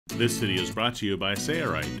This video is brought to you by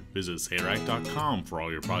Sailrite. Visit Sailrite.com for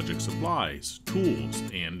all your project supplies, tools,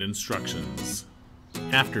 and instructions.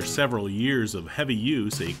 After several years of heavy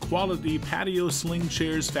use, a quality Patio Sling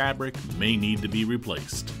chair's fabric may need to be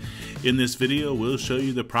replaced. In this video, we'll show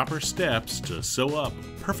you the proper steps to sew up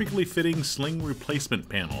perfectly fitting sling replacement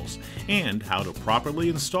panels and how to properly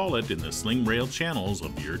install it in the sling rail channels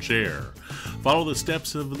of your chair. Follow the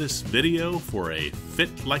steps of this video for a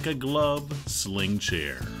fit-like-a-glove sling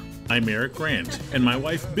chair. I'm Eric Grant, and my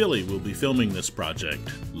wife Billy will be filming this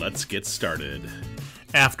project. Let's get started.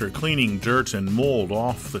 After cleaning dirt and mold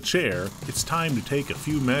off the chair, it's time to take a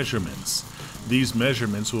few measurements. These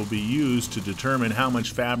measurements will be used to determine how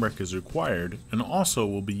much fabric is required and also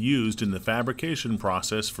will be used in the fabrication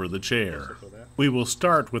process for the chair. We will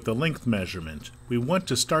start with the length measurement. We want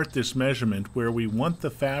to start this measurement where we want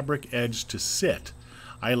the fabric edge to sit.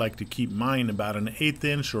 I like to keep mine about an 1/8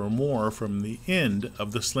 inch or more from the end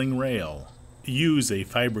of the sling rail. Use a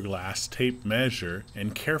fiberglass tape measure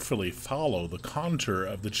and carefully follow the contour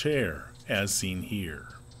of the chair, as seen here.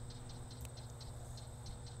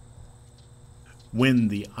 When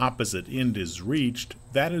the opposite end is reached,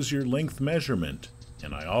 that is your length measurement,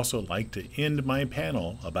 and I also like to end my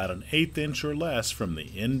panel about an 1/8 inch or less from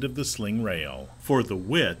the end of the sling rail. For the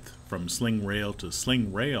width, from sling rail to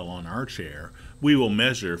sling rail on our chair, we will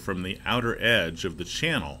measure from the outer edge of the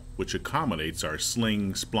channel, which accommodates our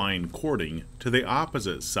sling spline cording, to the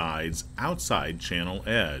opposite side's outside channel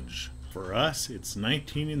edge. For us, it's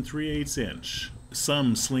 19 3/8 inch.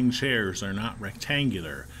 Some sling chairs are not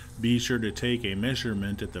rectangular. Be sure to take a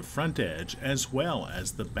measurement at the front edge as well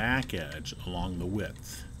as the back edge along the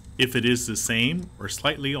width. If it is the same or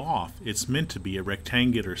slightly off, it's meant to be a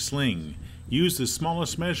rectangular sling. Use the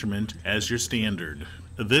smallest measurement as your standard.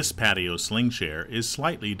 This patio sling chair is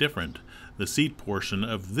slightly different. The seat portion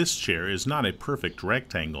of this chair is not a perfect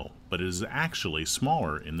rectangle, but it is actually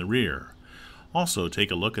smaller in the rear. Also,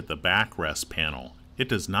 take a look at the backrest panel. It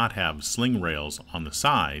does not have sling rails on the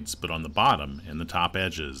sides, but on the bottom and the top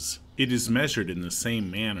edges. It is measured in the same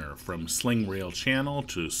manner from sling rail channel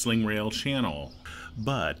to sling rail channel,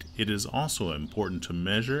 but it is also important to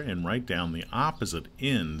measure and write down the opposite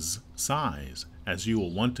end's size, as you will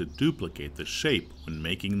want to duplicate the shape when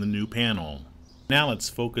making the new panel. Now let's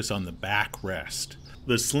focus on the backrest.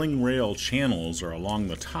 The sling rail channels are along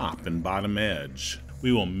the top and bottom edge.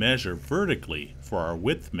 We will measure vertically for our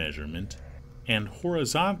width measurement and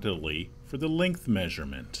horizontally for the length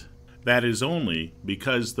measurement. That is only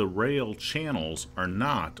because the rail channels are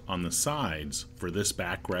not on the sides for this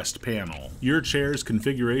backrest panel. Your chair's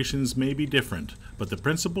configurations may be different, but the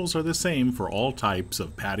principles are the same for all types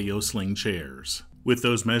of patio sling chairs. With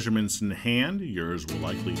those measurements in hand, yours will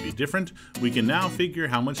likely be different. We can now figure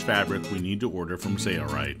how much fabric we need to order from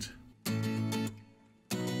Sailrite.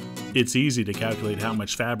 It's easy to calculate how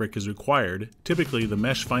much fabric is required. Typically, the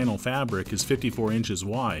mesh vinyl fabric is 54 inches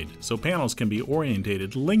wide, so panels can be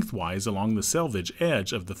orientated lengthwise along the selvage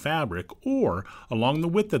edge of the fabric or along the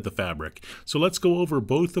width of the fabric. So let's go over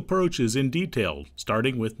both approaches in detail,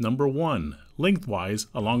 starting with number 1, lengthwise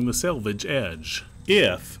along the selvage edge.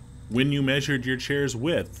 If when you measured your chair's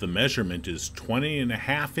width, the measurement is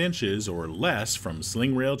 20.5 inches or less from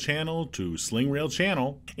sling rail channel to sling rail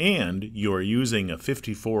channel, and you are using a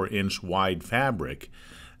 54-inch wide fabric,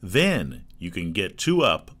 then you can get 2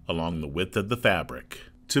 up along the width of the fabric.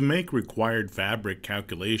 To make required fabric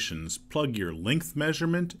calculations, plug your length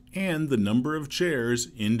measurement and the number of chairs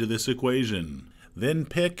into this equation. Then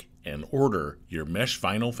pick and order your mesh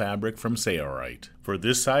vinyl fabric from Sailrite. For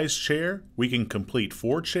this size chair, we can complete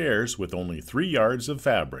 4 chairs with only 3 yards of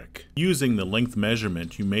fabric. Using the length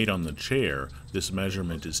measurement you made on the chair, this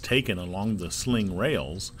measurement is taken along the sling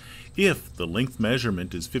rails. If the length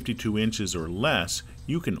measurement is 52 inches or less,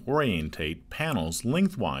 you can orientate panels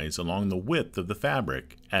lengthwise along the width of the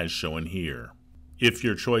fabric, as shown here. If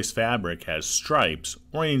your choice fabric has stripes,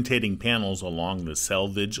 orientating panels along the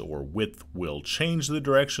selvage or width will change the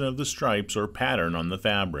direction of the stripes or pattern on the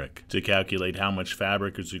fabric. To calculate how much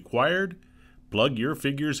fabric is required, plug your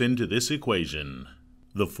figures into this equation.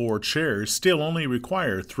 The 4 chairs still only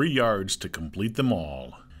require 3 yards to complete them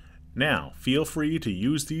all. Now, feel free to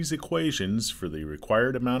use these equations for the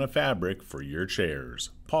required amount of fabric for your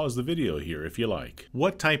chairs. Pause the video here if you like.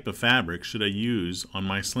 What type of fabric should I use on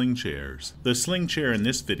my sling chairs? The sling chair in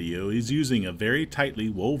this video is using a very tightly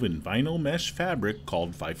woven vinyl mesh fabric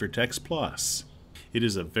called Vifortex Plus. It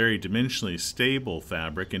is a very dimensionally stable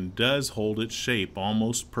fabric and does hold its shape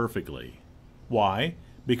almost perfectly. Why?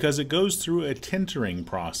 Because it goes through a tintering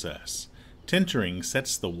process. Tintering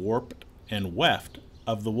sets the warp and weft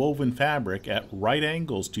of the woven fabric at right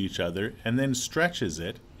angles to each other and then stretches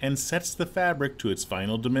it and sets the fabric to its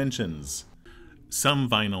final dimensions. Some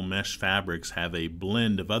vinyl mesh fabrics have a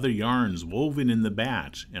blend of other yarns woven in the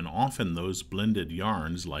batch, and often those blended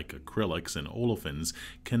yarns, like acrylics and olefins,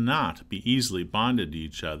 cannot be easily bonded to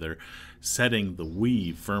each other, setting the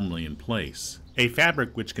weave firmly in place. A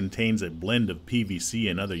fabric which contains a blend of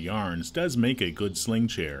PVC and other yarns does make a good sling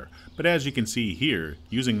chair, but as you can see here,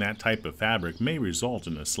 using that type of fabric may result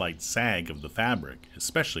in a slight sag of the fabric,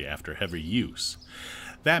 especially after heavy use.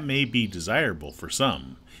 That may be desirable for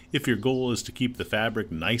some. If your goal is to keep the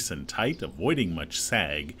fabric nice and tight, avoiding much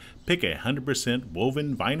sag, pick a 100%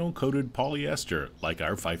 woven vinyl-coated polyester like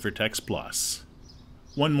our Pfeiffertex Plus.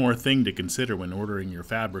 One more thing to consider when ordering your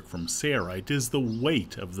fabric from Sailrite is the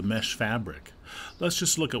weight of the mesh fabric. Let's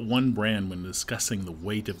just look at one brand when discussing the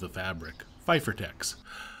weight of the fabric, Pfeiffertex.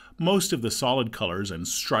 Most of the solid colors and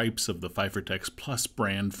stripes of the Pfeiffertex Plus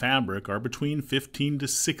brand fabric are between 15 to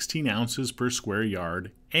 16 ounces per square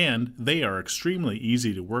yard, and they are extremely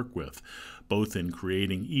easy to work with, both in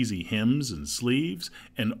creating easy hems and sleeves,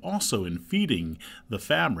 and also in feeding the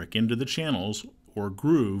fabric into the channels or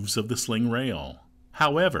grooves of the sling rail.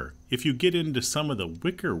 However, if you get into some of the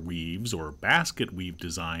wicker weaves or basket weave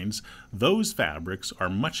designs, those fabrics are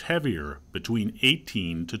much heavier, between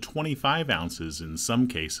 18 to 25 ounces in some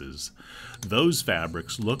cases. Those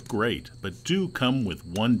fabrics look great, but do come with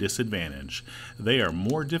one disadvantage. They are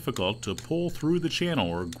more difficult to pull through the channel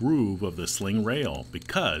or groove of the sling rail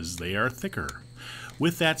because they are thicker.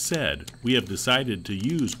 With that said, we have decided to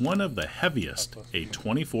use one of the heaviest, a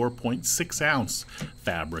 24.6 ounce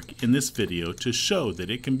fabric in this video to show that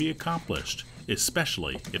it can be accomplished,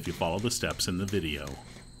 especially if you follow the steps in the video.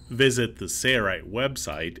 Visit the Sailrite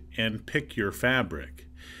website and pick your fabric.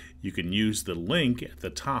 You can use the link at the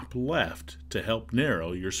top left to help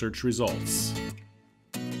narrow your search results.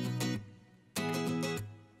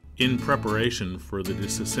 In preparation for the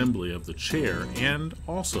disassembly of the chair and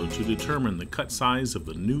also to determine the cut size of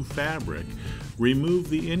the new fabric,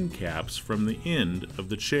 remove the end caps from the end of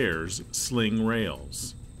the chair's sling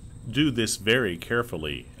rails. Do this very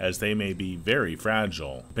carefully, as they may be very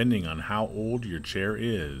fragile, depending on how old your chair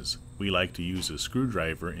is. We like to use a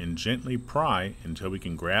screwdriver and gently pry until we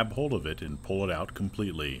can grab hold of it and pull it out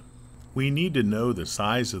completely. We need to know the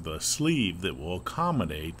size of the sleeve that will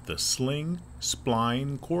accommodate the sling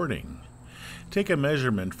spline cording. Take a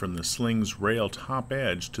measurement from the sling's rail top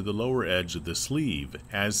edge to the lower edge of the sleeve,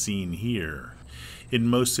 as seen here. In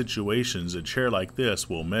most situations, a chair like this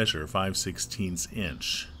will measure 5/16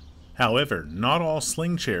 inch. However, not all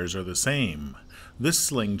sling chairs are the same. This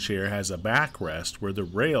sling chair has a backrest where the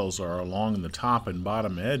rails are along the top and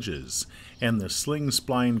bottom edges, and the sling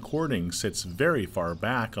spline cording sits very far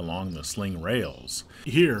back along the sling rails.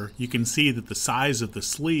 Here, you can see that the size of the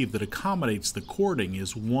sleeve that accommodates the cording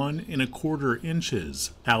is 1 1/4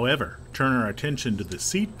 inches. However, turn our attention to the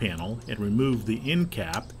seat panel and remove the end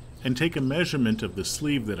cap and take a measurement of the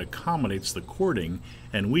sleeve that accommodates the cording,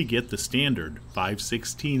 and we get the standard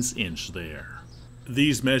 5/16 inch there.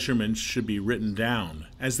 These measurements should be written down,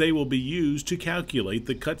 as they will be used to calculate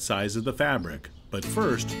the cut size of the fabric. But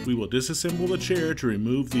first, we will disassemble the chair to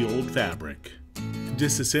remove the old fabric.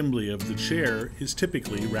 Disassembly of the chair is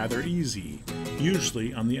typically rather easy.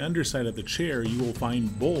 Usually, on the underside of the chair, you will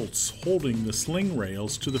find bolts holding the sling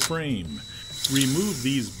rails to the frame. Remove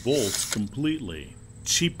these bolts completely.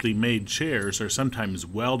 Cheaply made chairs are sometimes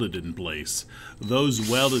welded in place. Those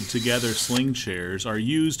welded together sling chairs are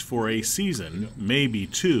used for a season, maybe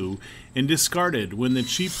 2, and discarded when the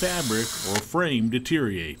cheap fabric or frame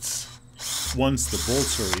deteriorates. Once the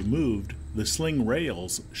bolts are removed, the sling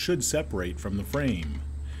rails should separate from the frame.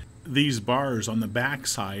 These bars on the back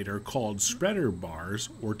side are called spreader bars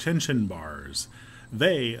or tension bars.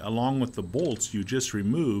 They, along with the bolts you just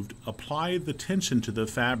removed, apply the tension to the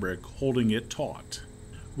fabric, holding it taut.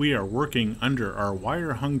 We are working under our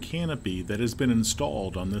wire-hung canopy that has been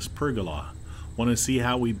installed on this pergola. Want to see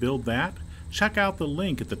how we build that? Check out the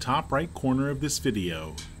link at the top right corner of this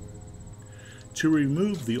video. To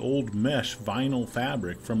remove the old mesh vinyl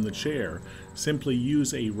fabric from the chair, simply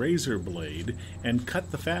use a razor blade and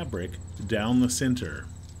cut the fabric down the center.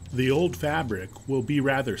 The old fabric will be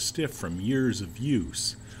rather stiff from years of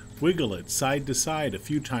use. Wiggle it side to side a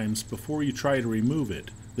few times before you try to remove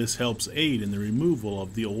it. This helps aid in the removal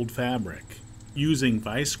of the old fabric. Using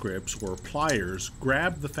vice grips or pliers,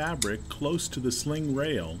 grab the fabric close to the sling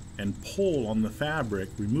rail and pull on the fabric,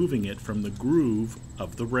 removing it from the groove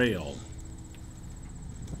of the rail.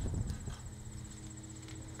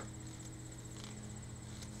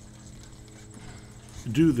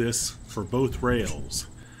 Do this for both rails.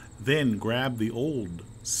 Then grab the old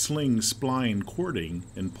sling spline cording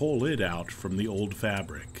and pull it out from the old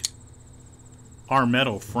fabric. Our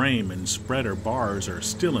metal frame and spreader bars are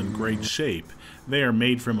still in great shape. They are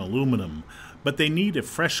made from aluminum, but they need a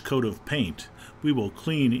fresh coat of paint. We will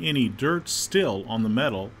clean any dirt still on the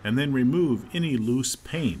metal and then remove any loose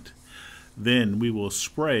paint. Then we will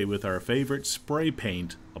spray with our favorite spray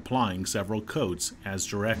paint, applying several coats as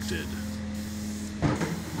directed.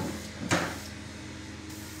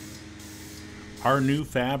 Our new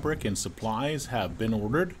fabric and supplies have been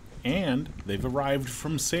ordered, and they've arrived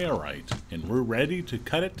from Sailrite, and we're ready to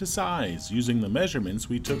cut it to size using the measurements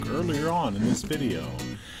we took earlier on in this video.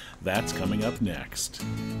 That's coming up next.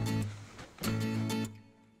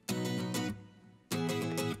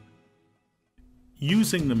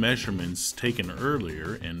 Using the measurements taken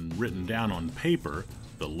earlier and written down on paper,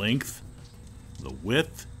 the length, the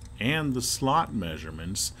width, and the slot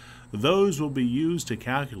measurements, those will be used to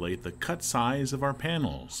calculate the cut size of our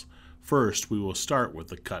panels. First, we will start with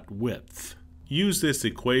the cut width. Use this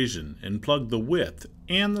equation and plug the width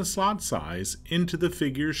and the slot size into the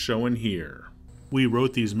figures shown here. We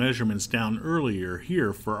wrote these measurements down earlier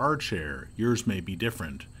here for our chair. Yours may be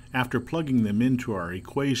different. After plugging them into our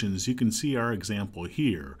equations, you can see our example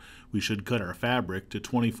here. We should cut our fabric to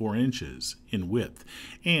 24 inches in width,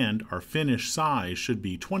 and our finished size should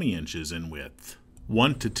be 20 inches in width.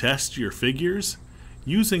 Want to test your figures?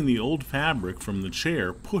 Using the old fabric from the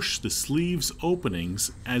chair, push the sleeves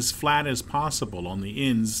openings as flat as possible on the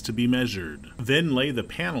ends to be measured. Then lay the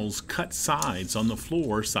panels cut sides on the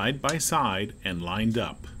floor side by side and lined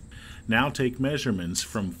up. Now take measurements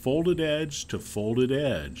from folded edge to folded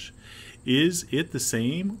edge. Is it the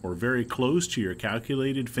same or very close to your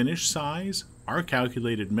calculated finished size? Our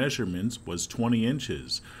calculated measurements was 20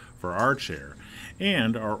 inches for our chair,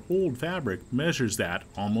 and our old fabric measures that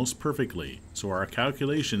almost perfectly, so our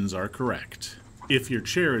calculations are correct. If your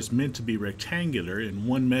chair is meant to be rectangular and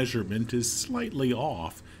one measurement is slightly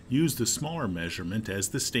off, use the smaller measurement as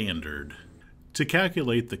the standard. To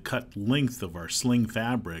calculate the cut length of our sling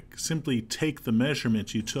fabric, simply take the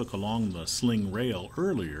measurement you took along the sling rail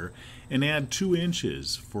earlier and add 2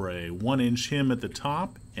 inches for a 1-inch hem at the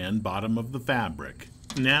top and bottom of the fabric.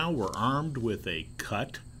 Now we're armed with a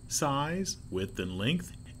cut size, width and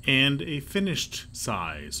length, and a finished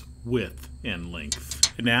size, width and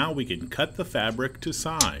length. Now we can cut the fabric to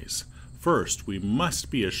size. First, we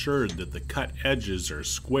must be assured that the cut edges are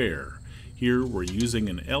square. Here we're using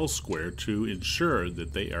an L square to ensure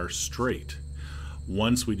that they are straight.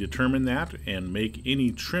 Once we determine that and make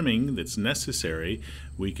any trimming that's necessary,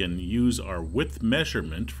 we can use our width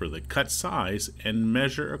measurement for the cut size and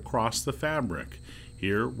measure across the fabric.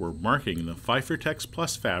 Here we're marking the Pfeiffertex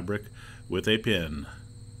Plus fabric with a pin.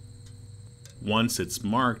 Once it's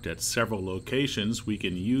marked at several locations, we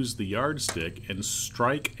can use the yardstick and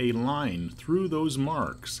strike a line through those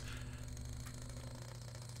marks.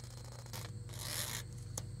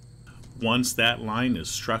 Once that line is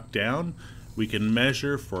struck down, we can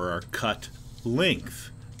measure for our cut length.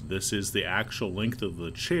 This is the actual length of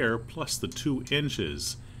the chair plus the 2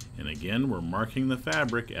 inches. And again, we're marking the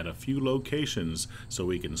fabric at a few locations so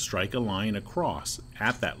we can strike a line across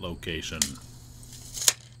at that location.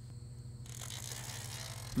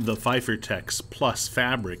 The Pfeiffertex Plus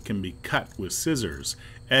fabric can be cut with scissors.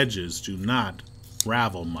 Edges do not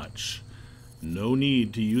ravel much. No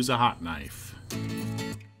need to use a hot knife.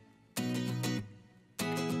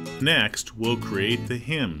 Next, we'll create the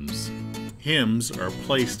hems. Hems are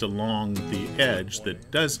placed along the edge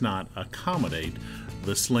that does not accommodate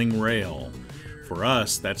the sling rail. For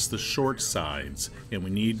us, that's the short sides, and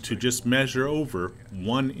we need to just measure over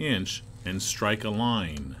 1 inch and strike a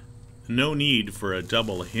line. No need for a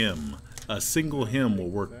double hem. A single hem will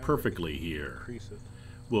work perfectly here.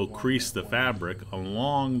 We'll crease the fabric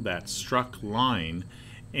along that struck line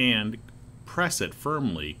and press it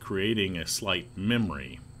firmly, creating a slight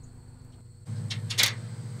memory.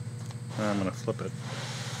 I'm going to flip it.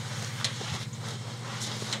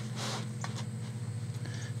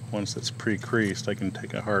 Once it's pre-creased, I can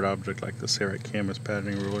take a hard object like the Sailrite canvas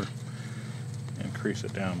patterning ruler and crease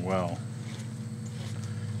it down well.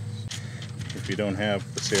 If you don't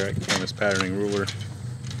have the Sailrite canvas patterning ruler,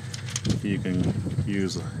 you can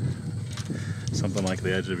use something like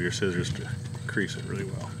the edge of your scissors to crease it really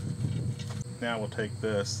well. Now we'll take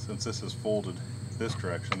this, since this is folded this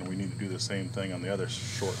direction, we need to do the same thing on the other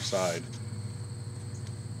short side.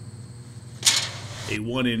 A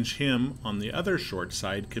 1-inch hem on the other short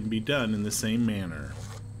side can be done in the same manner.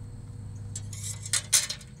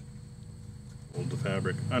 Fold the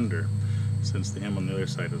fabric under, since the hem on the other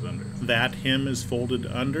side is under. That hem is folded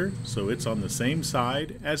under, so it's on the same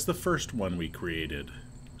side as the first one we created.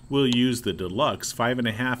 We'll use the deluxe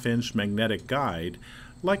 5.5-inch magnetic guide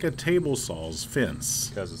like a table saw's fence.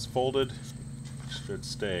 Because it's folded, it should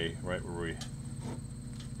stay right where we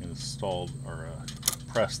installed or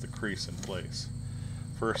pressed the crease in place.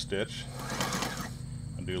 First stitch,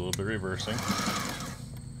 I'll do a little bit of reversing.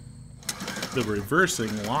 The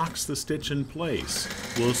reversing locks the stitch in place.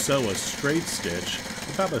 We'll sew a straight stitch,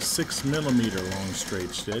 about a 6mm long straight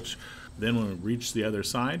stitch. Then when we reach the other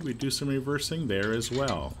side, we do some reversing there as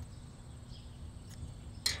well.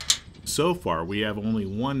 So far we have only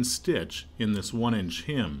one stitch in this 1-inch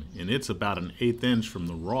hem, and it's about an 1/8 inch from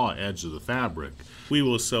the raw edge of the fabric. We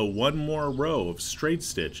will sew one more row of straight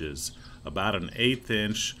stitches, about an 1/8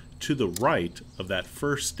 inch to the right of that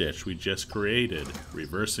first stitch we just created,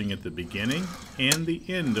 reversing at the beginning and the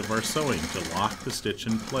end of our sewing to lock the stitch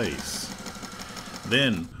in place.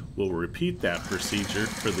 Then we'll repeat that procedure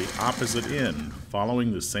for the opposite end,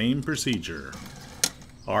 following the same procedure.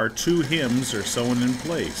 Our 2 hems are sewn in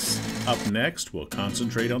place. Up next, we'll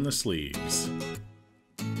concentrate on the sleeves.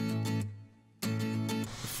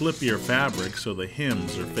 Flip your fabric so the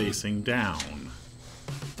hems are facing down.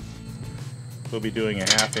 We'll be doing a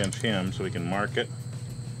 1/2-inch hem so we can mark it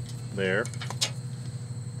there,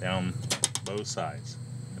 down both sides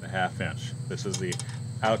at a 1/2 inch. This is the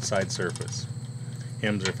outside surface.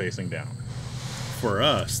 Hems are facing down. For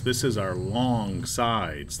us, this is our long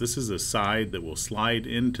sides. This is a side that will slide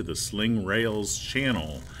into the sling rails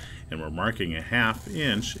channel, and we're marking a 1/2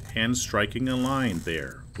 inch and striking a line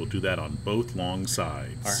there. We'll do that on both long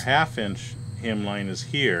sides. Our 1/2 inch hem line is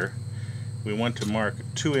here. We want to mark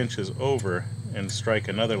 2 inches over and strike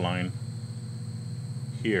another line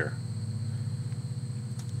here.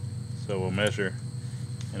 So we'll measure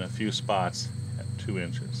in a few spots at 2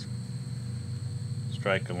 inches.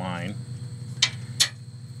 Strike a line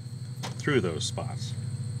through those spots.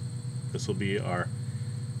 This will be our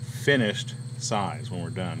finished size when we're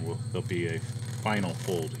done. There'll be a final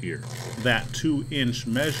fold here. That 2-inch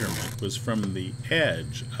measurement was from the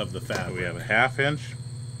edge of the fabric. So we have a 1/2 inch,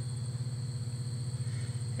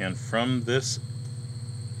 and from this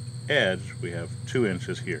edge we have 2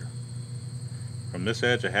 inches here. From this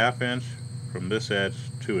edge a 1/2 inch, from this edge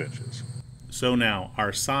 2 inches. So now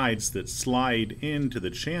our sides that slide into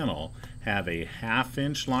the channel have a 1/2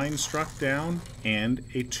 inch line struck down and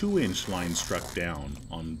a 2-inch line struck down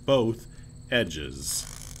on both edges.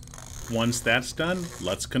 Once that's done,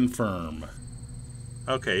 let's confirm.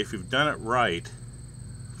 Okay, if you've done it right,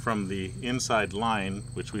 from the inside line,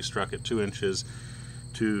 which we struck at 2 inches,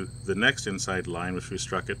 to the next inside line, which we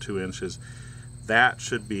struck at 2 inches, that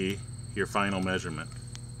should be your final measurement.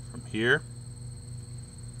 From here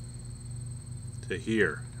to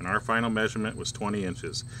here. And our final measurement was 20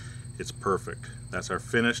 inches. It's perfect. That's our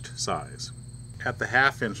finished size. At the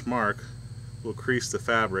 1/2 inch mark, we'll crease the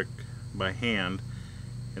fabric by hand,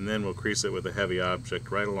 and then we'll crease it with a heavy object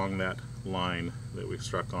right along that line that we've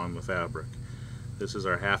struck on the fabric. This is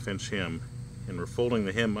our 1/2 inch hem, and we're folding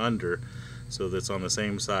the hem under so that it's on the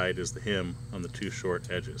same side as the hem on the 2 short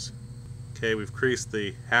edges. Okay, we've creased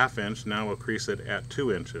the 1/2 inch, now we'll crease it at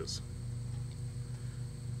 2 inches.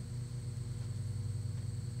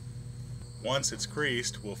 Once it's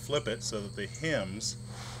creased, we'll flip it so that the hems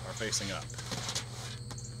are facing up.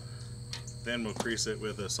 Then we'll crease it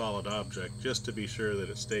with a solid object just to be sure that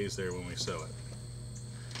it stays there when we sew it.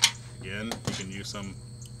 Again, you can use some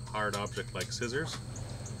hard object like scissors,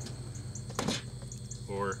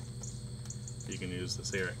 or you can use the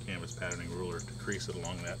Serrat canvas patterning ruler to crease it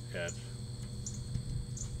along that edge.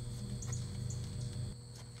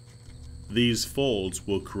 These folds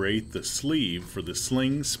will create the sleeve for the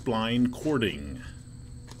sling spline cording.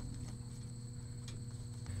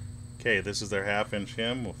 Okay, this is their 1/2 inch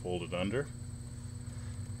hem. We'll fold it under,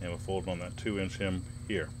 and we'll fold on that 2 inch hem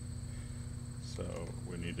here. So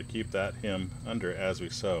we need to keep that hem under as we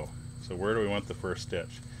sew. So where do we want the first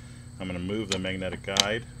stitch? I'm going to move the magnetic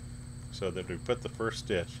guide so that we put the first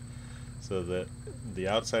stitch so that the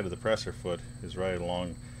outside of the presser foot is right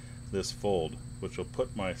along this fold, which will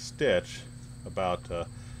put my stitch about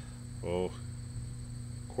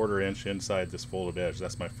 1/4 inch inside this folded edge.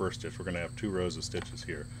 That's my first stitch. We're going to have 2 rows of stitches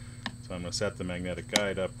here. So I'm going to set the magnetic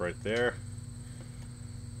guide up right there,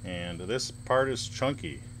 and this part is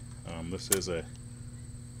chunky. This is a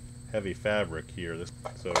heavy fabric here,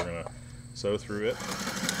 so we're going to sew through it,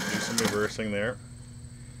 do some reversing there,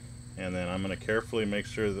 and then I'm going to carefully make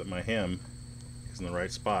sure that my hem is in the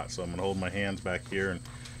right spot. So I'm going to hold my hands back here and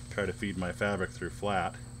try to feed my fabric through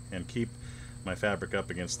flat and keep my fabric up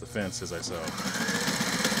against the fence as I sew.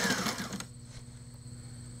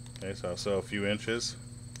 Okay, so I'll sew a few inches,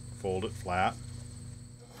 fold it flat.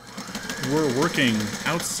 We're working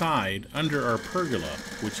outside under our pergola,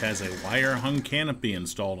 which has a wire-hung canopy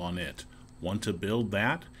installed on it. Want to build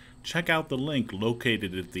that? Check out the link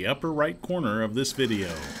located at the upper right corner of this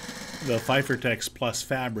video. The Fifertex Plus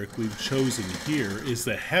fabric we've chosen here is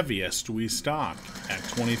the heaviest we stock at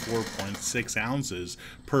 24.6 ounces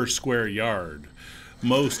per square yard.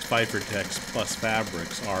 Most Fifertex Plus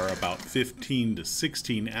fabrics are about 15 to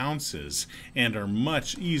 16 ounces and are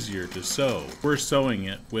much easier to sew. We're sewing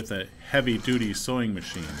it with a heavy-duty sewing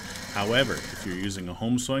machine. However, if you're using a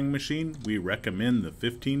home sewing machine, we recommend the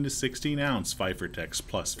 15 to 16 ounce Fifertex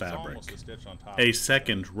Plus fabric. A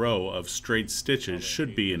second row of straight stitches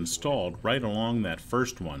should be installed right along that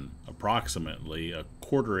first one, approximately a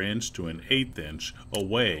 1/4 inch to an 1/8 inch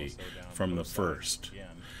away from the first.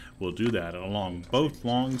 We'll do that along both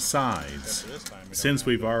long sides. Since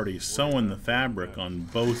we've already sewn the fabric on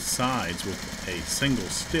both sides with a single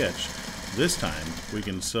stitch, this time we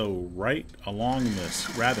can sew right along this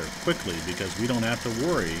rather quickly because we don't have to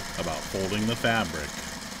worry about folding the fabric.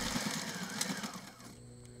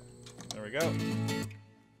 There we go.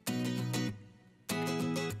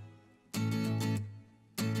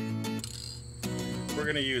 We're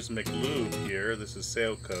going to use McLube here. This is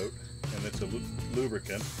Sail Coat, and it's a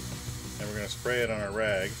lubricant. And we're going to spray it on our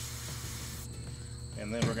rag,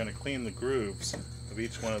 and then we're going to clean the grooves of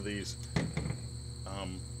each one of these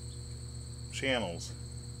channels.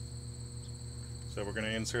 So we're going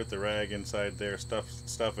to insert the rag inside there,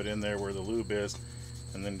 stuff it in there where the lube is,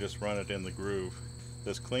 and then just run it in the groove.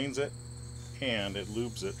 This cleans it and it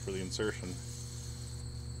lubes it for the insertion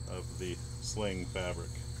of the sling fabric.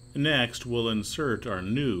 Next, we'll insert our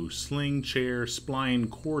new sling chair spline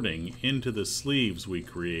cording into the sleeves we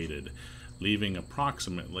created, leaving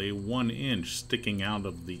approximately 1 inch sticking out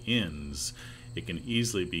of the ends. It can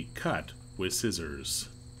easily be cut with scissors.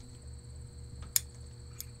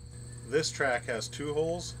 This track has 2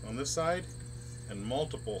 holes on this side and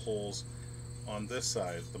multiple holes on this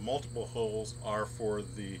side. The multiple holes are for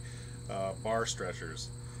the bar stretchers.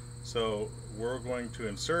 So we're going to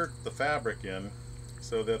insert the fabric in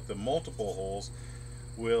so that the multiple holes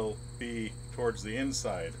will be towards the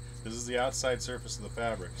inside. This is the outside surface of the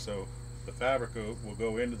fabric, so the fabric will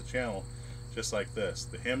go into the channel just like this.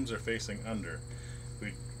 The hems are facing under.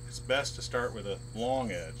 It's best to start with a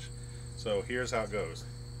long edge. So here's how it goes.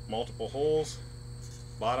 Multiple holes,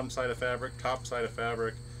 bottom side of fabric, top side of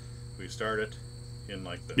fabric. We start it in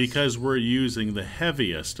like this. Because we're using the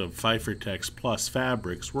heaviest of Fifertex Plus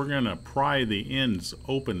fabrics, we're going to pry the ends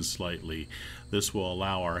open slightly. This will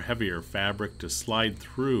allow our heavier fabric to slide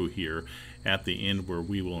through here at the end where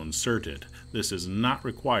we will insert it. This is not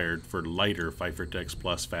required for lighter Fifertex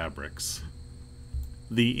Plus fabrics.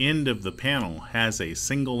 The end of the panel has a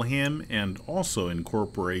single hem and also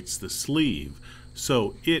incorporates the sleeve,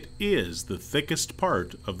 so it is the thickest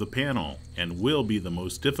part of the panel and will be the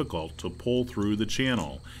most difficult to pull through the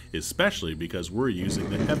channel, especially because we're using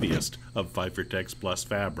the heaviest of Fifertex Plus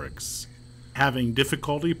fabrics. Having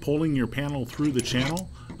difficulty pulling your panel through the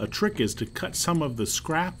channel? A trick is to cut some of the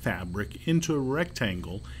scrap fabric into a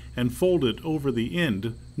rectangle and fold it over the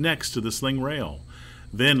end next to the sling rail.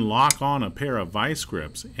 Then lock on a pair of vice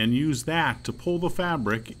grips and use that to pull the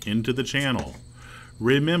fabric into the channel.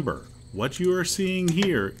 Remember, what you are seeing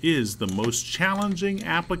here is the most challenging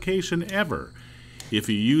application ever. If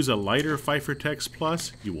you use a lighter Fifertex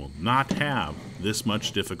Plus, you will not have this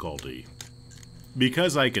much difficulty.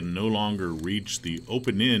 Because I can no longer reach the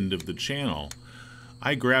open end of the channel,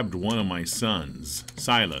 I grabbed one of my sons,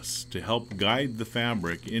 Silas, to help guide the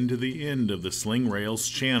fabric into the end of the sling rail's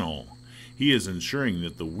channel. He is ensuring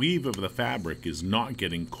that the weave of the fabric is not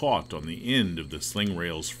getting caught on the end of the sling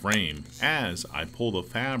rail's frame as I pull the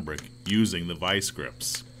fabric using the vice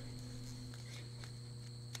grips.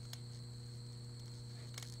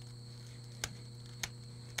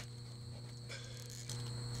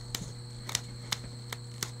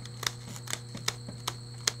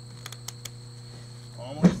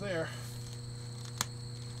 Almost there.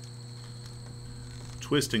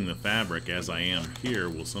 Twisting the fabric as I am here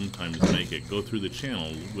will sometimes make it go through the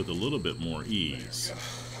channel with a little bit more ease.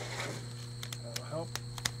 That'll help.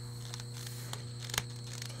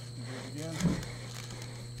 Do it again.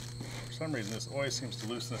 For some reason this always seems to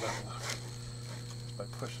loosen it up just by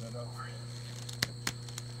pushing it over.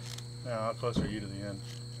 Now how close are you to the end?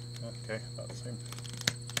 Okay, about the same.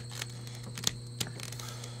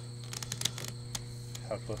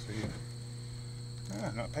 How close are you?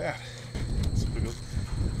 Ah, not bad. Let's wiggle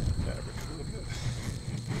fabric a little bit.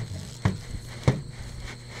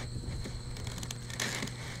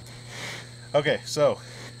 Okay, so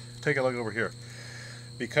take a look over here.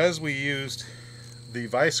 Because we used the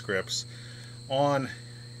vice grips, on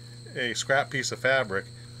a scrap piece of fabric,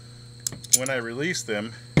 when I release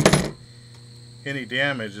them, any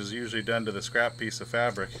damage is usually done to the scrap piece of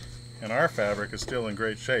fabric, and our fabric is still in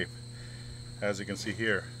great shape, as you can see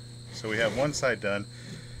here. So we have one side done,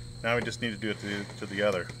 now we just need to do it to the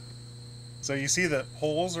other. So you see the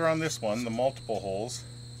holes are on this one, the multiple holes.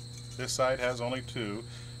 This side has only two.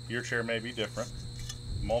 Your chair may be different.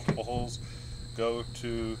 Multiple holes go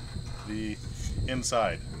to the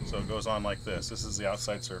inside, so it goes on like this. This is the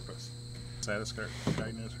outside surface.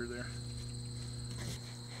 Guiding through there.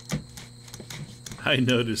 I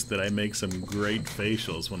noticed that I make some great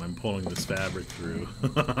facials when I'm pulling this fabric through.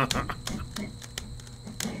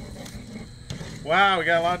 Wow, we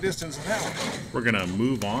got a lot of distance now. We're gonna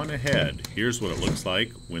move on ahead. Here's what it looks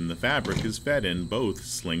like when the fabric is fed in both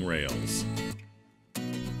sling rails.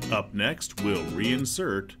 Up next, we'll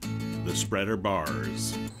reinsert the spreader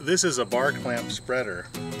bars. This is a bar clamp spreader,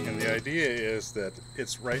 and the idea is that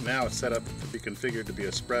right now it's set up to be configured to be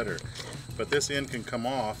a spreader, but this end can come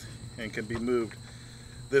off and can be moved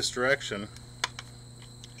this direction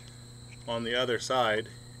on the other side,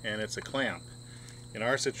 and it's a clamp. In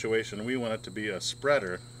our situation, we want it to be a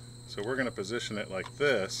spreader, so we're going to position it like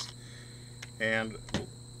this and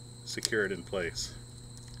secure it in place.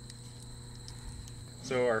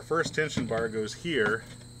 So our first tension bar goes here,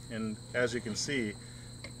 and as you can see,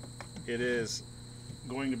 it is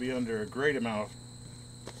going to be under a great amount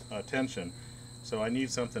of tension, so I need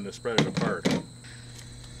something to spread it apart.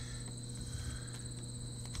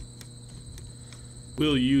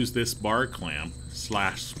 We'll use this bar clamp /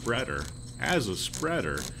 spreader as a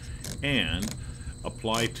spreader and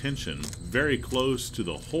apply tension very close to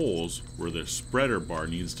the holes where the spreader bar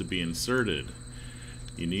needs to be inserted.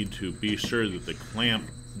 You need to be sure that the clamp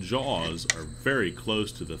jaws are very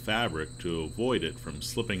close to the fabric to avoid it from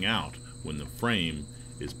slipping out when the frame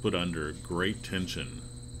is put under great tension.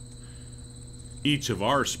 Each of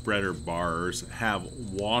our spreader bars have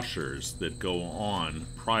washers that go on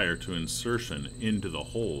prior to insertion into the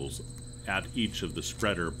holes at each of the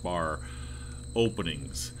spreader bar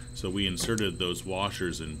openings. So we inserted those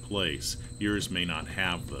washers in place. Yours may not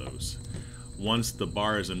have those. Once the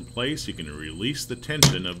bar is in place, you can release the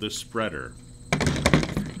tension of the spreader.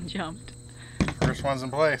 Jumped. First one's in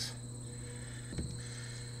place.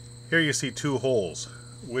 Here you see two holes.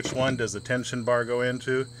 Which one does the tension bar go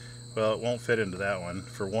into? Well, it won't fit into that one,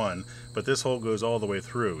 for one, but this hole goes all the way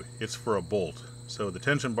through. It's for a bolt. So the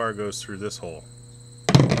tension bar goes through this hole.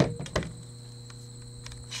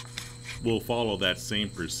 We'll follow that same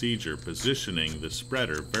procedure, positioning the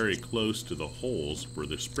spreader very close to the holes where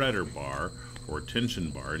the spreader bar or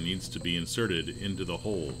tension bar needs to be inserted into the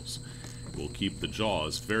holes. We'll keep the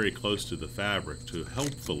jaws very close to the fabric to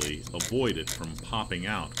helpfully avoid it from popping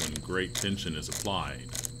out when great tension is applied.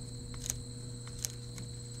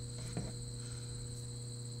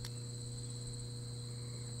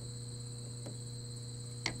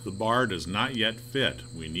 The bar does not yet fit.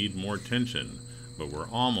 We need more tension, but we're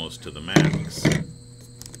almost to the max.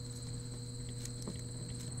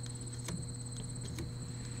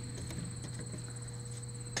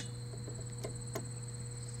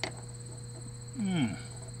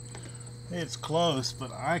 It's close,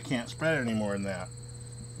 but I can't spread it any more than that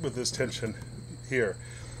with this tension here.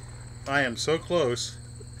 I am so close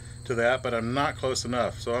to that, but I'm not close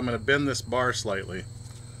enough, so I'm going to bend this bar slightly.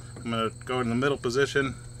 I'm going to go in the middle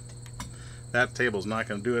position. That table's not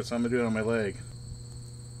going to do it, so I'm going to do it on my leg.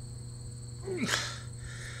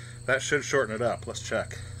 That should shorten it up. Let's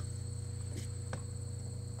check.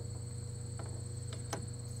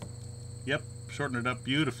 Yep, shorten it up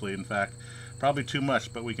beautifully, in fact. Probably too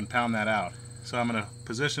much, but we can pound that out. So I'm going to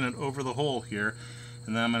position it over the hole here,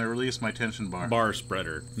 and then I'm going to release my tension bar. Bar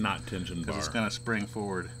spreader, not tension bar. Because it's going to spring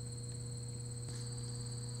forward.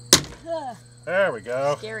 There we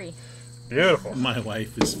go. Scary. Beautiful. My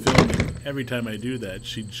wife is filming. Every time I do that,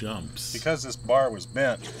 she jumps. Because this bar was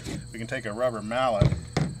bent, we can take a rubber mallet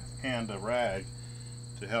and a rag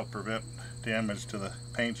to help prevent damage to the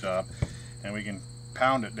paint job, and we can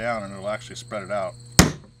pound it down and it'll actually spread it out.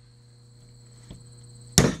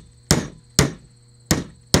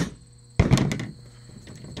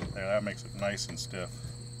 There, that makes it nice and stiff.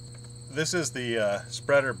 This is the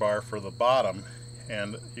spreader bar for the bottom,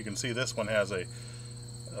 and you can see this one has a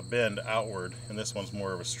bend outward, and this one's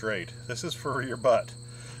more of a straight. This is for your butt.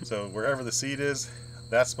 So wherever the seat is,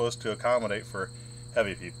 that's supposed to accommodate for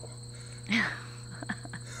heavy people.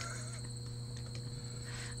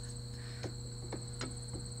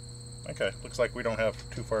 Okay, looks like we don't have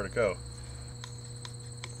too far to go.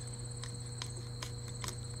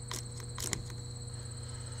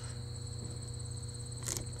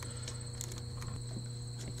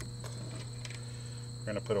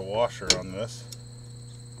 We're going to put a washer on this.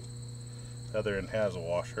 The other end has a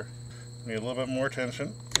washer. Need a little bit more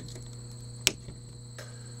tension.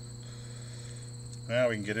 Now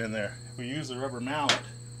we can get in there. If we use the rubber mallet,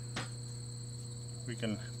 we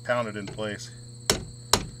can pound it in place.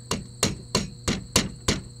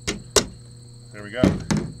 There we go.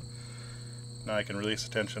 Now I can release the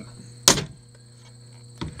tension.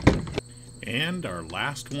 And our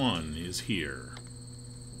last one is here.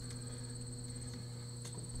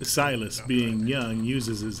 Silas, being young,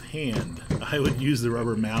 uses his hand. I would use the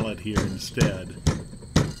rubber mallet here instead.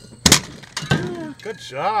 Good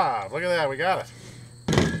job! Look at that, we got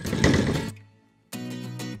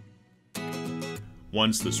it.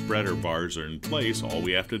 Once the spreader bars are in place, all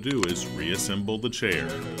we have to do is reassemble the chair.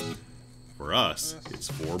 For us, it's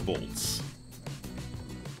 4 bolts.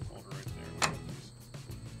 Hold it right there.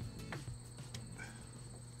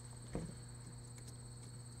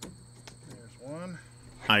 There's one.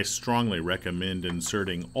 I strongly recommend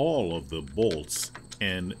inserting all of the bolts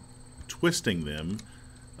and twisting them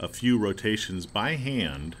a few rotations by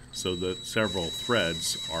hand so that several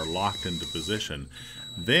threads are locked into position.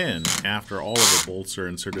 Then, after all of the bolts are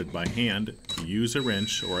inserted by hand, use a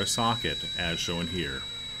wrench or a socket as shown here.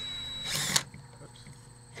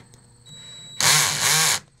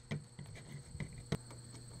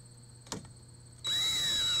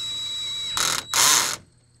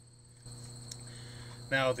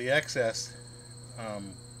 Now the excess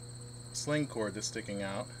sling cord that's sticking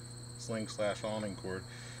out, sling/awning cord,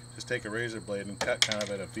 just take a razor blade and cut kind of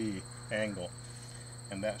at a V angle,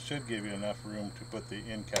 and that should give you enough room to put the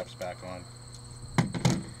end caps back on.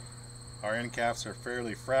 Our end caps are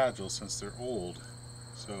fairly fragile since they're old,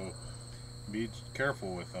 so be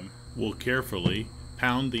careful with them. We'll carefully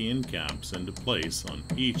pound the end caps into place on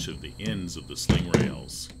each of the ends of the sling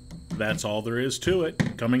rails. That's all there is to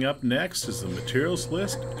it. Coming up next is the materials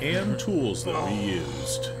list and tools that we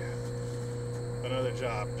used. Another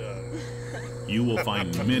job done. You will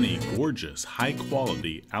find many gorgeous,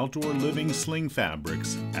 high-quality outdoor living sling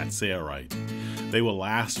fabrics at Sailrite. They will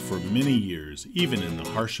last for many years, even in the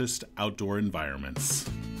harshest outdoor environments.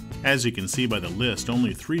 As you can see by the list,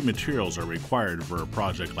 only 3 materials are required for a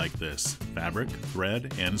project like this: fabric,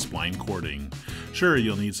 thread, and spline cording. Sure,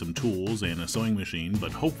 you'll need some tools and a sewing machine,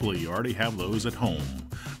 but hopefully you already have those at home.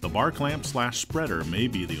 The bar clamp/spreader may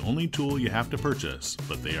be the only tool you have to purchase,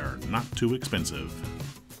 but they are not too expensive.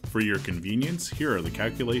 For your convenience, here are the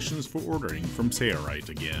calculations for ordering from Sailrite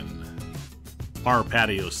again. Our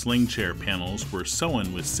patio sling chair panels were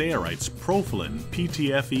sewn with Sailrite's Profilin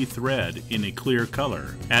PTFE thread in a clear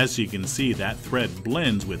color. As you can see, that thread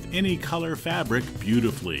blends with any color fabric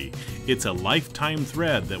beautifully. It's a lifetime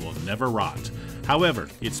thread that will never rot. However,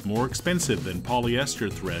 it's more expensive than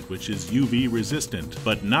polyester thread, which is UV resistant,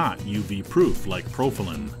 but not UV proof like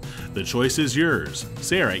Profilin. The choice is yours.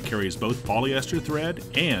 Sailrite carries both polyester thread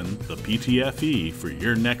and the PTFE for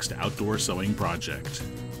your next outdoor sewing project.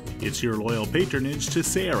 It's your loyal patronage to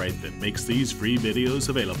Sailrite that makes these free videos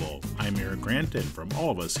available. I'm Eric Grant, and from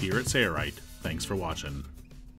all of us here at Sailrite, thanks for watching.